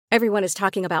Everyone is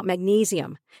talking about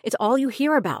magnesium. It's all you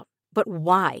hear about. But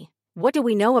why? What do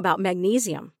we know about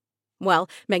magnesium? Well,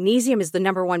 magnesium is the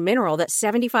number one mineral that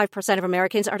 75% of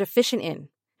Americans are deficient in.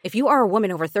 If you are a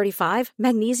woman over 35,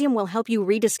 magnesium will help you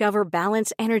rediscover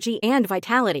balance, energy, and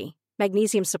vitality.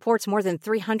 Magnesium supports more than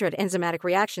 300 enzymatic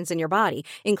reactions in your body,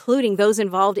 including those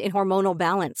involved in hormonal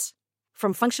balance.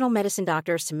 From functional medicine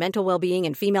doctors to mental well-being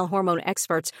and female hormone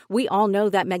experts, we all know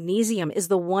that magnesium is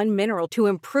the one mineral to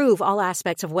improve all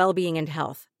aspects of well-being and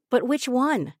health. But which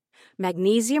one?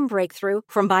 Magnesium Breakthrough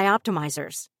from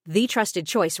Bioptimizers, the trusted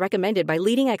choice recommended by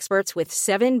leading experts with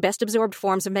 7 best-absorbed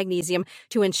forms of magnesium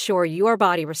to ensure your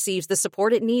body receives the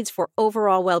support it needs for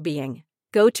overall well-being.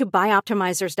 Go to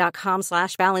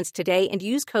bioptimizers.com/balance today and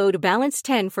use code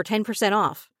BALANCE10 for 10%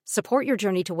 off. Support your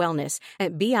journey to wellness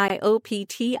at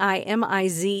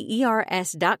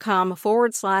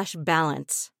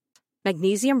bioptimizers.com/balance.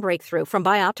 Magnesium Breakthrough from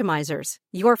Bioptimizers,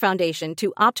 your foundation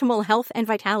to optimal health and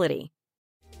vitality.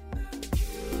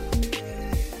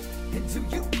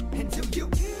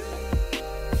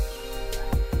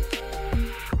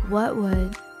 What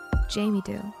would Jamie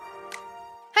do?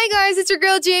 Hi guys, it's your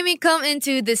girl Jamie. Come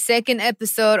into the second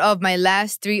episode of my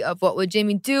last 3 of What Would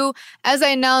Jamie Do. As I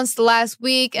announced last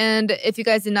week, and if you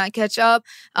guys did not catch up,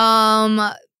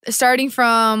 starting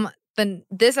from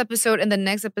this episode and the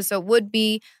next episode would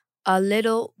be a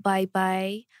little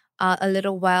bye-bye, a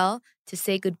little while to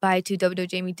say goodbye to What Would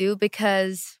Jamie Do,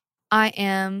 because I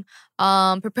am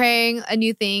preparing a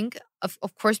new thing,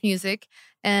 of course music,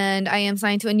 and I am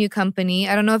signed to a new company.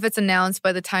 I don't know if it's announced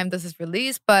by the time this is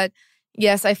released, but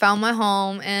yes, I found my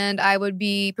home and I would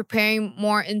be preparing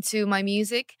more into my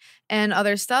music and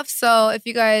other stuff. So if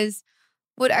you guys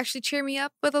would actually cheer me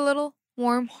up with a little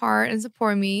warm heart and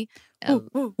support me,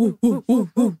 look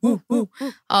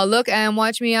and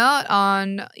watch me out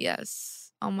on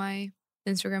my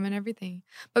Instagram and everything.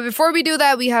 But before we do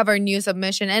that, we have our new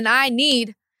submission, and I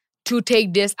need to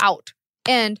take this out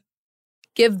and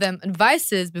give them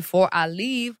advices before I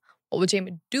leave. What would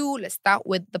Jamie do? Let's start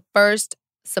with the first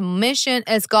submission.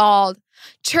 Is called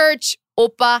Church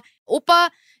Oppa.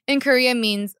 Oppa in Korean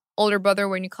means older brother,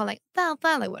 when you call like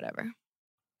whatever.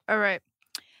 All right.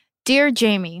 Dear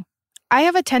Jamie, I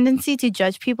have a tendency to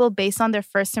judge people based on their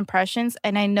first impressions,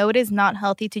 and I know it is not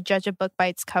healthy to judge a book by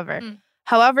its cover.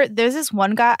 However, there's this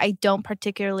one guy I don't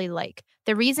particularly like.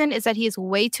 The reason is that he is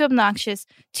way too obnoxious,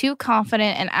 too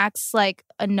confident, and acts like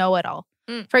a know-it-all.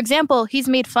 For example, he's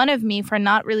made fun of me for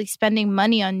not really spending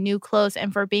money on new clothes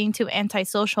and for being too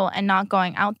antisocial and not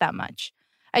going out that much.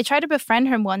 I tried to befriend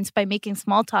him once by making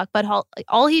small talk, but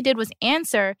all he did was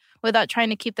answer without trying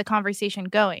to keep the conversation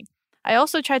going. I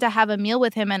also tried to have a meal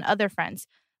with him and other friends,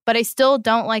 but I still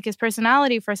don't like his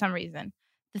personality for some reason.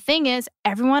 The thing is,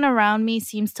 everyone around me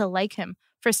seems to like him.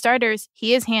 For starters,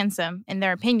 he is handsome, in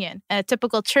their opinion, and a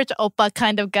typical church oppa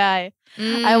kind of guy.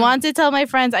 I want to tell my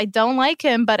friends I don't like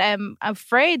him, but I'm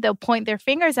afraid they'll point their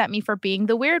fingers at me for being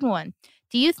the weird one.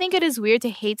 Do you think it is weird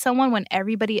to hate someone when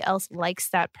everybody else likes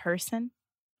that person?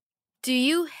 Do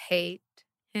you hate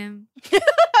him?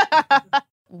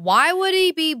 Why would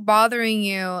he be bothering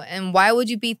you? And why would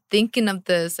you be thinking of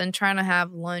this and trying to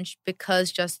have lunch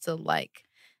just to like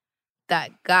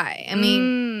that guy? I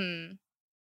mean,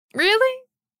 really?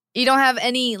 You don't have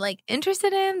any interest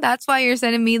in him? That's why you're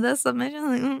sending me this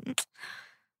submission?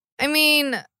 I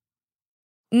mean,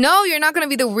 no, you're not going to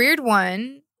be the weird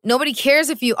one. Nobody cares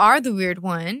if you are the weird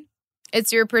one.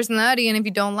 It's your personality, and if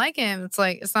you don't like him, it's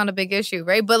not a big issue,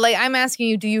 right? But I'm asking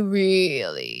you, do you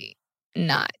really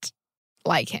not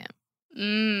like him?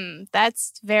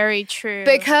 That's very true.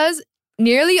 Because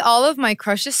nearly all of my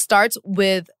crushes starts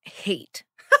with hate.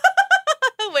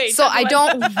 Wait, so I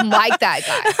don't like that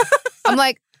guy. I'm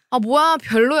like, 뭐야,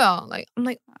 별로야.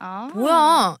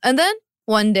 뭐야. And then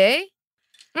one day,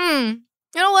 you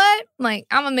know what? I'm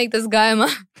gonna make this guy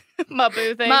my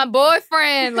boo thing. My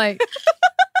boyfriend.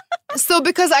 So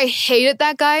because I hated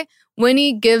that guy, when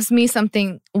he gives me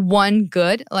something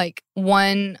good,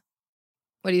 one,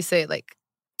 what do you say?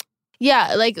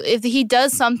 Yeah, if he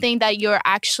does something that you're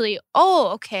actually,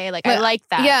 okay, I like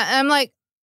that. Yeah, and I'm like,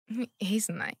 he's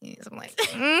nice. I'm like,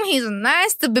 he's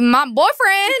nice to be my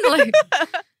boyfriend.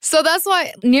 So that's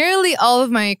why nearly all of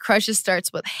my crushes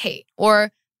starts with hate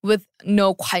or with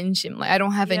no 관심. I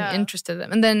don't have any interest in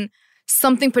them. And then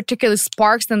something particularly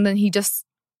sparks them, then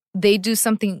they do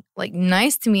something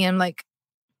nice to me. I'm like,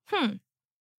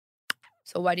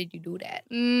 so why did you do that?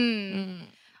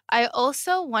 I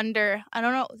also wonder, I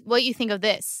don't know what you think of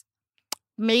this.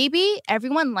 Maybe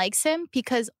everyone likes him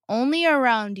because only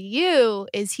around you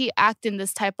is he acting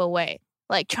this type of way.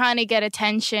 Trying to get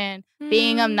attention,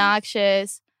 being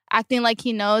obnoxious, acting like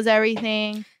he knows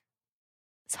everything.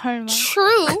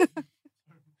 True.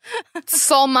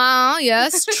 Solma,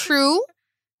 yes, true.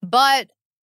 But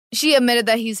she admitted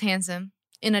that he's handsome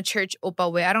in a church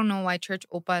oppa way. I don't know why church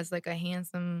oppa is like a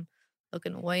handsome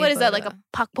looking way. What is that, like a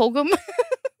pakpogum?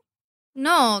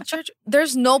 No, church.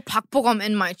 There's no pakpogum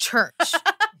in my church.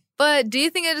 But do you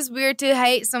think it is weird to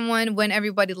hate someone when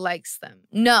everybody likes them?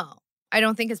 No, I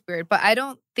don't think it's weird. But I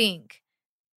don't think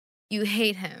you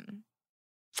hate him.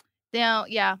 Yeah.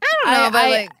 I don't know,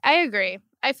 but I agree.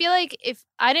 I feel like if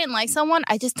I didn't like someone,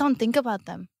 I just don't think about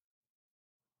them.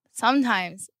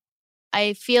 Sometimes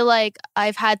I feel like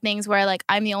I've had things where like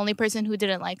I'm the only person who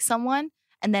didn't like someone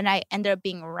and then I ended up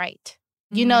being right.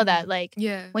 You know that, like,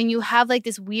 when you have like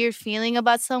this weird feeling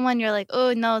about someone, you're like,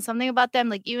 oh no, something about them.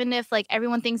 Like, even if like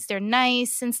everyone thinks they're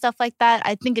nice and stuff like that,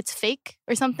 I think it's fake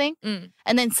or something.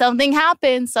 And then something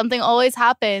happens. Something always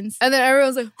happens. And then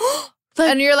everyone's like,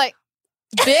 and you're like,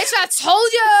 bitch, I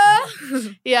told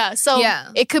you. Yeah. So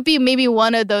it could be maybe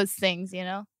one of those things, you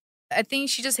know? I think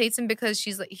she just hates him because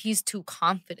he's too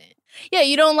confident. Yeah,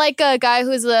 you don't like a guy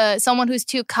who's someone who's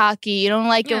too cocky. You don't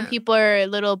like when people are a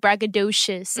little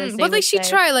braggadocious. But like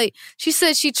she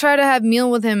said she tried to have meal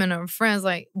with him and her friends.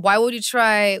 Like, why would you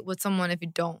try with someone if you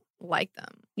don't like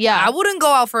them? Yeah, I wouldn't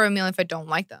go out for a meal if I don't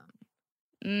like them.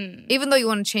 Even though you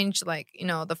want to change, like, you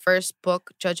know, the first book,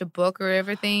 judge a book or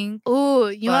everything. Ooh,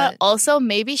 you know what? Also,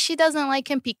 maybe she doesn't like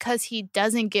him because he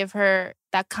doesn't give her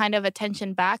that kind of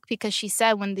attention back, because she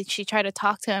said when she tried to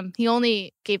talk to him, he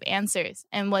only gave answers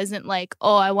and wasn't like,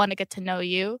 oh, I want to get to know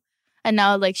you. And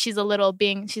now, like, she's a little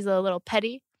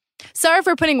petty. Sorry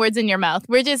for putting words in your mouth.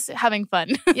 We're just having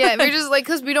fun. Yeah, we're just like,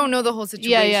 because we don't know the whole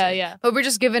situation. Yeah. But we're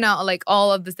just giving out like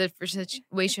all of the different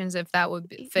situations if that would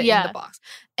fit in the box.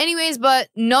 Anyways, but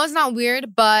no, it's not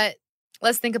weird, but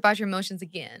let's think about your emotions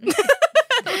again.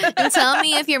 And tell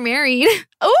me if you're married.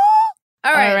 Ooh!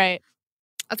 All right.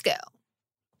 Let's go.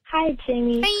 Hi,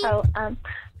 Jamie. Hi. So,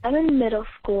 I'm in middle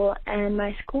school, and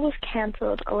my school was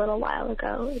canceled a little while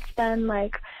ago. It's been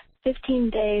like 15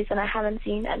 days, and I haven't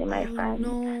seen any of my friends.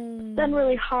 No. It's been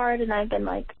really hard, and I've been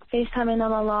like FaceTiming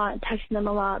them a lot and texting them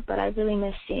a lot, but I really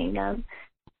miss seeing them.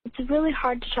 It's really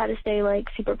hard to try to stay like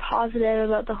super positive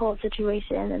about the whole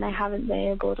situation, and I haven't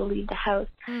been able to leave the house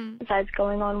besides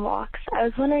going on walks. I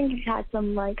was wondering if you had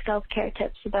some like self-care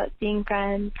tips about seeing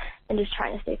friends and just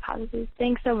trying to stay positive.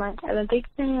 Thanks so much. I'm a big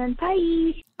fan.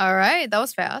 Bye. All right, that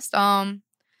was fast.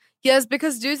 Yes,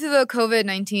 because due to the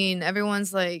COVID-19,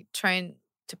 everyone's like trying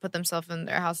to put themselves in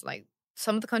their house. Like,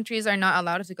 some of the countries are not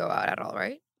allowed to go out at all,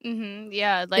 right? Mm-hmm.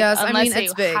 Yeah. Like, yes, unless I mean,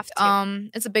 it's big. Have to.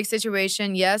 It's a big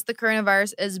situation. Yes, the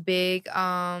coronavirus is big.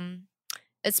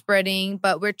 It's spreading,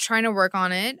 but we're trying to work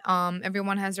on it.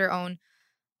 Everyone has their own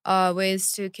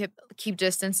ways to keep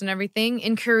distance and everything.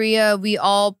 In Korea, we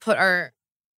all put our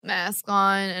mask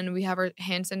on and we have our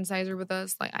hand sanitizer with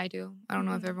us. Like, I do. I don't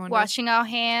know if everyone washing our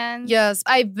hands. Yes,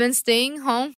 I've been staying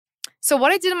home. So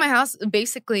what I did in my house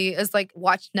basically is like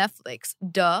watch Netflix.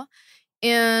 Duh.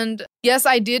 And yes,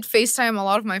 I did FaceTime a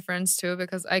lot of my friends too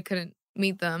because I couldn't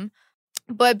meet them.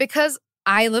 But because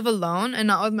I live alone and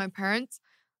not with my parents,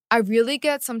 I really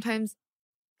get sometimes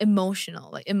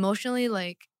emotionally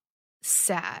like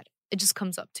sad. It just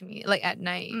comes up to me like at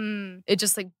night. It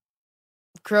just like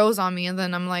grows on me, and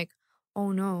then I'm like,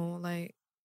 oh no, like,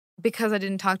 because I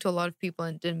didn't talk to a lot of people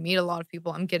and didn't meet a lot of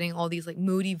people, I'm getting all these like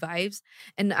moody vibes,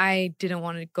 and I didn't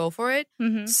want to go for it.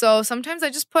 So sometimes I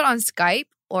just put on Skype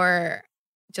or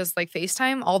just like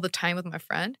FaceTime all the time with my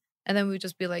friend, and then we would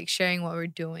just be like sharing what we're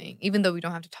doing, even though we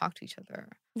don't have to talk to each other.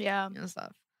 Yeah, and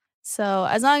stuff. So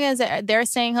as long as they're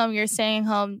staying home, you're staying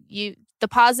home. The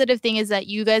positive thing is that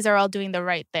you guys are all doing the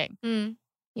right thing.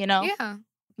 You know? Yeah.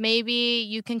 Maybe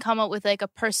you can come up with like a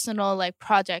personal like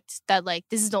project that like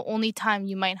this is the only time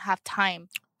you might have time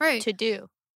to do.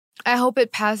 I hope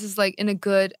it passes like in a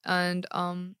good and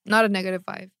not a negative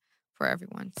vibe for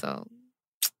everyone. So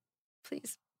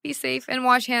please be safe and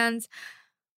wash hands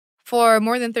for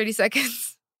more than 30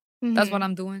 seconds. That's what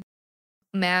I'm doing.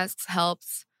 Masks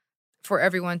helps for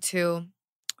everyone too.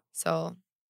 So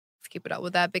let's keep it up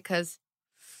with that because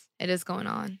it is going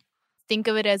on. Think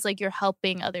of it as like you're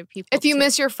helping other people. If you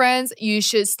miss your friends, you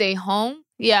should stay home.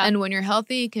 Yeah. And when you're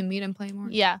healthy, you can meet and play more.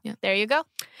 Yeah. There you go.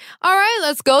 All right,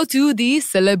 let's go to the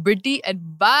celebrity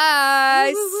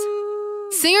advice.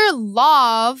 Woo-hoo. Singer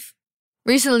Love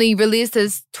recently released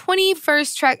his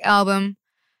 21st track album,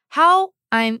 How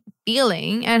I'm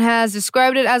Feeling, and has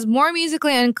described it as more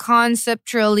musically and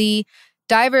conceptually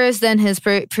diverse than his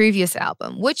previous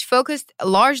album, which focused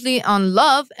largely on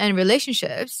love and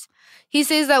relationships. He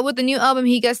says that with the new album,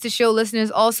 he gets to show listeners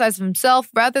all sides of himself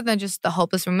rather than just the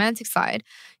hopeless romantic side.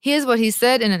 Here's what he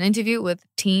said in an interview with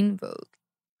Teen Vogue.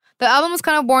 The album was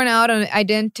kind of born out of an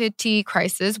identity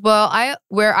crisis.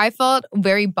 Where I felt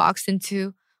very boxed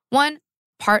into one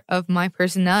part of my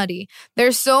personality.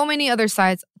 There's so many other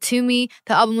sides to me.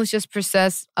 The album was just a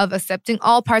process of accepting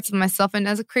all parts of myself, and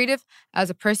as a creative,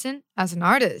 as a person, as an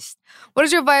artist. What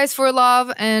is your advice for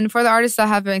love and for the artists that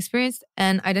have experienced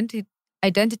an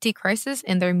identity crisis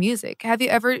in their music? Have you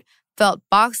ever felt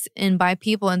boxed in by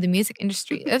people in the music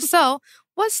industry? If so,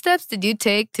 what steps did you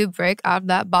take to break out of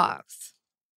that box?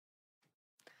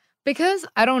 Because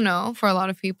I don't know, for a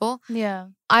lot of people,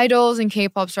 idols and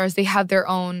K-pop stars, they have their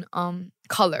own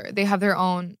color. They have their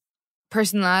own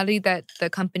personality that the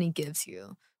company gives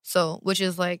you. So, which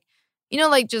is like,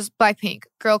 like just Blackpink,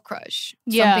 girl crush.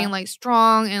 Something like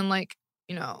strong and like,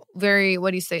 very, what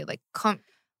do you say? Like,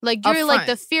 like you're like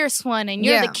the fierce one and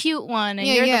you're the cute one and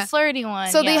you're the flirty one.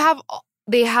 So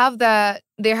they have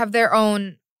their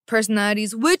own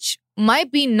personalities, which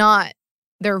might be not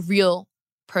their real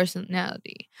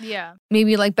personality. Yeah.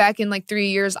 Maybe like back in like 3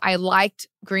 years, I liked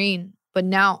green, but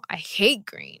now I hate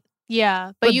green.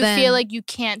 Yeah. But you feel like you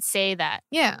can't say that.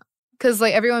 Yeah. Because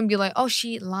like everyone would be like, oh,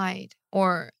 she lied.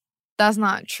 Or that's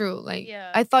not true. Like,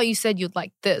 I thought you said you'd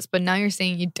like this, but now you're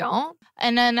saying you don't.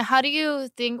 And then how do you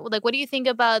think, like, what do you think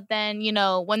about then,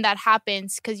 when that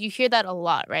happens? Because you hear that a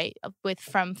lot, right?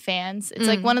 From fans. It's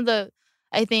like one of the,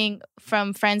 I think,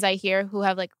 from friends I hear who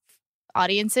have like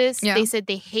audiences, they said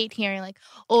they hate hearing like,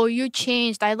 oh, you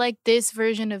changed. I like this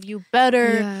version of you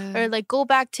better. Yeah. Or like, go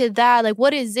back to that. Like,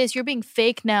 what is this? You're being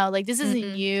fake now. Like, this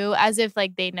isn't you. As if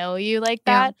like they know you like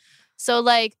that. So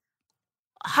like,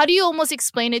 how do you almost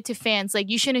explain it to fans? Like,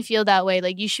 you shouldn't feel that way.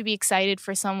 Like, you should be excited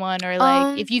for someone. Or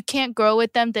like, if you can't grow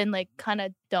with them, then like kind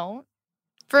of don't.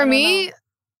 For me,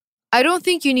 I don't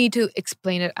think you need to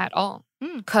explain it at all.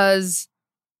 Because,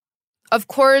 of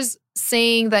course,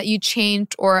 saying that you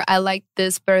changed or I like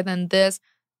this better than this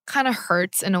kind of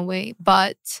hurts in a way,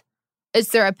 but it's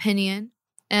their opinion.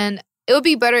 And it would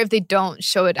be better if they don't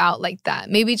show it out like that.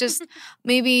 Maybe just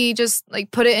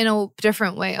like put it in a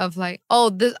different way of like, oh,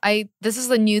 this is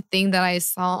a new thing that I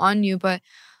saw on you, but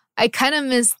I kind of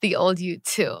miss the old you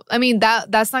too. I mean,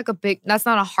 that's not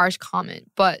a harsh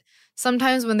comment, but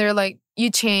sometimes when they're like,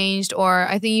 you changed, or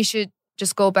I think you should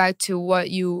just go back to what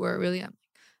you were really.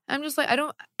 I'm just like,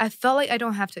 I felt like I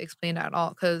don't have to explain that at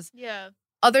all, because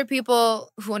other people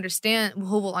who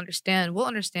will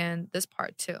understand this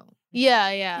part too.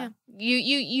 Yeah.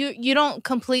 You don't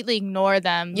completely ignore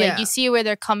them. Like, you see where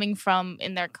they're coming from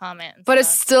in their comments. But it's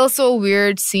still so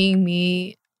weird seeing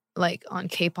me like on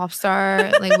K-pop Star,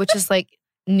 like, which is like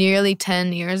nearly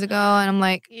 10 years ago, and I'm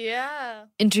like,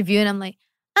 interviewing. I'm like,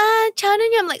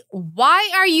 Chanunyu. I'm like,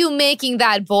 why are you making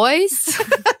that voice?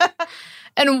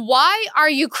 And why are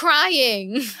you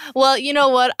crying? Well, you know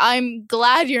what? I'm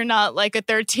glad you're not like a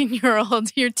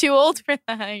 13-year-old. You're too old for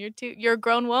that. You're a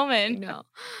grown woman. No. I'm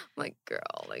like, girl,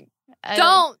 like,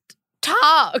 don't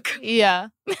talk. Yeah.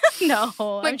 No,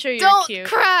 like, I'm sure you're cute.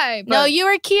 Don't cry. No, you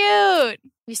were cute.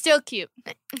 You're still cute.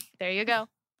 There you go.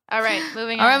 All right,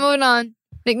 moving on.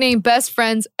 Nickname Best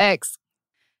Friend's Ex.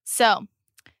 So,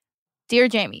 dear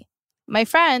Jamie, my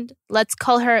friend, let's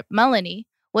call her Melanie,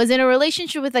 was in a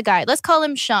relationship with a guy. Let's call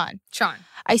him Sean.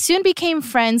 I soon became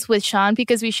friends with Sean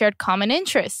because we shared common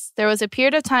interests. There was a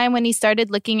period of time when he started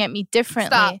looking at me differently.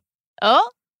 Stop. Oh?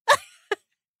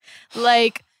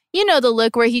 Like, the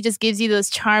look where he just gives you those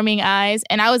charming eyes.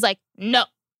 And I was like, no,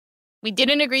 we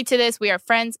didn't agree to this. We are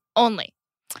friends only.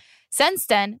 Since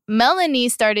then, Melanie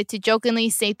started to jokingly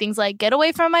say things like, get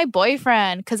away from my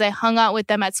boyfriend, because I hung out with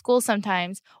them at school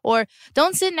sometimes. Or,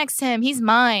 don't sit next to him, he's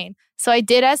mine. So I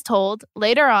did as told.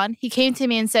 Later on, he came to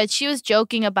me and said she was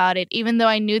joking about it, even though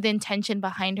I knew the intention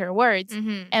behind her words.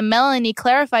 And Melanie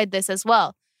clarified this as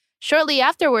well. Shortly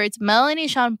afterwards, Melanie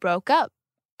and Sean broke up.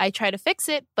 I tried to fix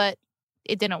it, but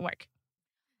it didn't work.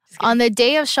 On the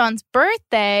day of Sean's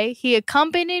birthday, he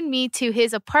accompanied me to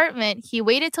his apartment. He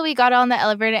waited till we got on the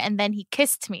elevator and then he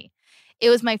kissed me. It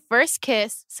was my first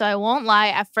kiss, so I won't lie.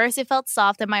 At first, it felt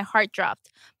soft and my heart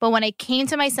dropped. But when I came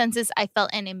to my senses, I felt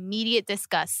an immediate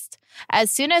disgust. As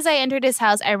soon as I entered his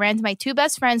house, I ran to my two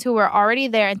best friends who were already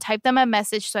there and typed them a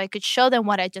message so I could show them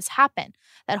what had just happened.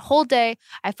 That whole day,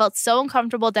 I felt so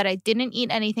uncomfortable that I didn't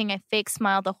eat anything and fake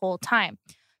smiled the whole time.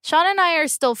 Sean and I are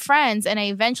still friends, and I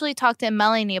eventually talked to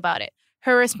Melanie about it.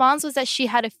 Her response was that she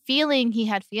had a feeling he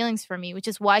had feelings for me, which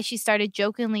is why she started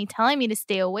jokingly telling me to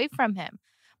stay away from him.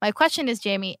 My question is,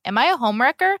 Jamie, am I a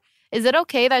homewrecker? Is it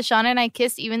okay that Sean and I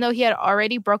kissed even though he had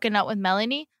already broken up with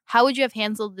Melanie? How would you have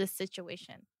handled this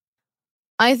situation?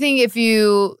 I think if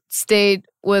you stayed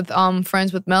with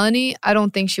friends with Melanie, I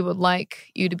don't think she would like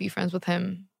you to be friends with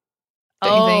him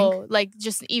Don't you think? Like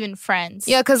just even friends.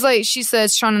 Yeah, because like she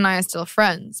says, Sean and I are still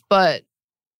friends, but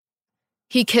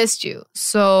he kissed you,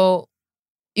 so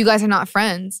you guys are not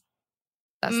friends.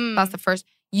 That's the first.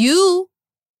 You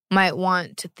might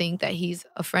want to think that he's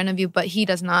a friend of you, but he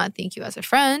does not think you as a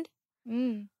friend.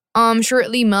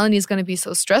 Surely Melanie's going to be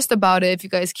so stressed about it if you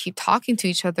guys keep talking to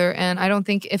each other. And I don't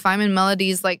think if I'm in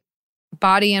Melody's like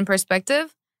body and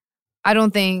perspective, I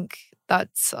don't think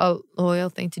that's a loyal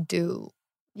thing to do.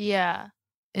 Yeah.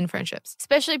 In friendships.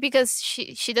 Especially because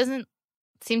she doesn't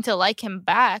seem to like him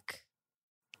back.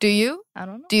 Do you? I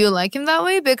don't know. Do you like him that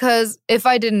way? Because if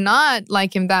I did not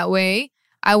like him that way,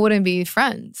 I wouldn't be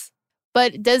friends.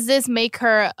 But does this make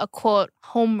her a, quote,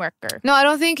 homewrecker? No, I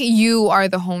don't think you are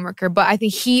the homewrecker, but I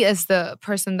think he is the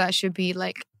person that should be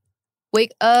like,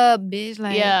 wake up, bitch.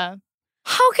 Like, yeah.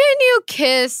 How can you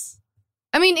kiss?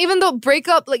 I mean, even though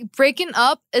breaking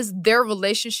up is their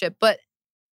relationship, but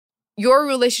your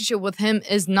relationship with him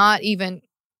is not even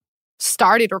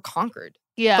started or conquered.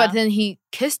 Yeah. But then he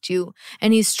kissed you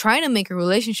and he's trying to make a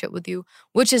relationship with you,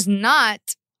 which is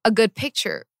not a good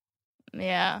picture.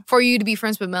 Yeah. For you to be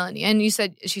friends with Melanie. And you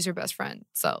said she's your best friend.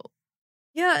 So,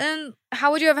 yeah. And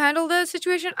how would you have handled the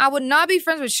situation? I would not be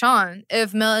friends with Sean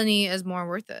if Melanie is more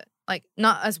worth it. Like,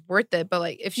 not as worth it, but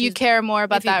like if you care more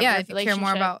about that relationship. If you care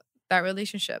more about that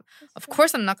relationship. Of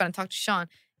course, I'm not going to talk to Sean.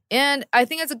 And I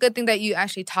think it's a good thing that you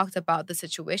actually talked about the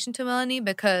situation to Melanie,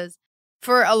 because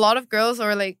for a lot of girls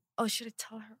are like, oh, should I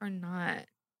tell her or not?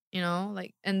 You know,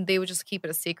 like, and they would just keep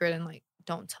it a secret and like,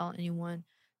 don't tell anyone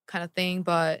kind of thing.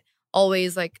 But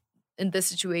always like in this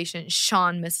situation,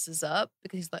 Sean messes up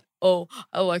because he's like, oh,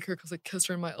 I like her because I kissed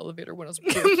her in my elevator when I was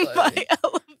birthday. My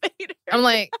elevator. I'm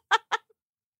like,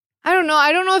 I don't know.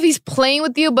 I don't know if he's playing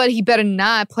with you, but he better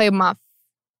not play with my...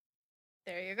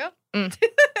 There you go.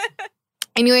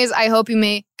 Anyways, I hope you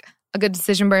make a good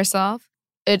decision by yourself.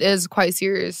 It is quite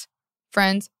serious.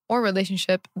 Friends or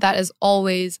relationship, that is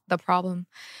always the problem.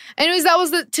 Anyways, that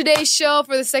was today's show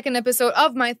for the second episode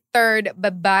of my third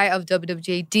bye-bye of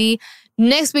WWJD.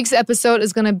 Next week's episode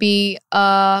is going to be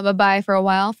bye-bye for a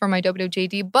while for my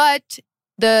WWJD, but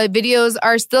the videos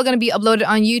are still going to be uploaded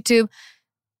on YouTube.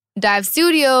 Dive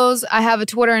Studios. I have a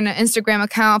Twitter and an Instagram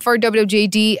account for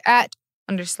WWJD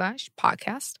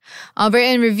 @_podcast.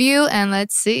 Rate and review, and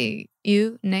let's see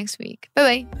you next week.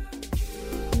 Bye-bye.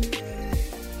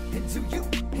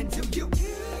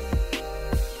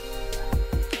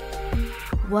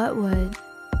 What would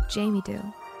Jamie do?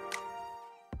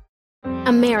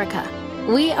 America.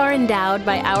 We are endowed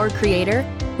by our Creator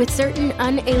with certain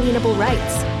unalienable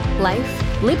rights: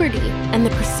 life, liberty, and the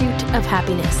pursuit of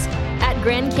happiness. At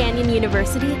Grand Canyon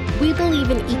University, we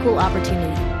believe in equal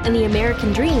opportunity, and the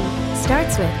American dream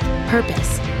starts with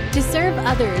purpose. To serve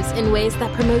others in ways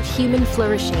that promote human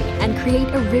flourishing and create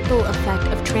a ripple effect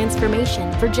of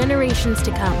transformation for generations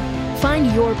to come.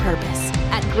 Find your purpose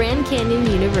at Grand Canyon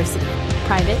University.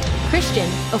 Private, Christian,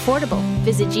 affordable.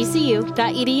 Visit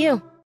gcu.edu.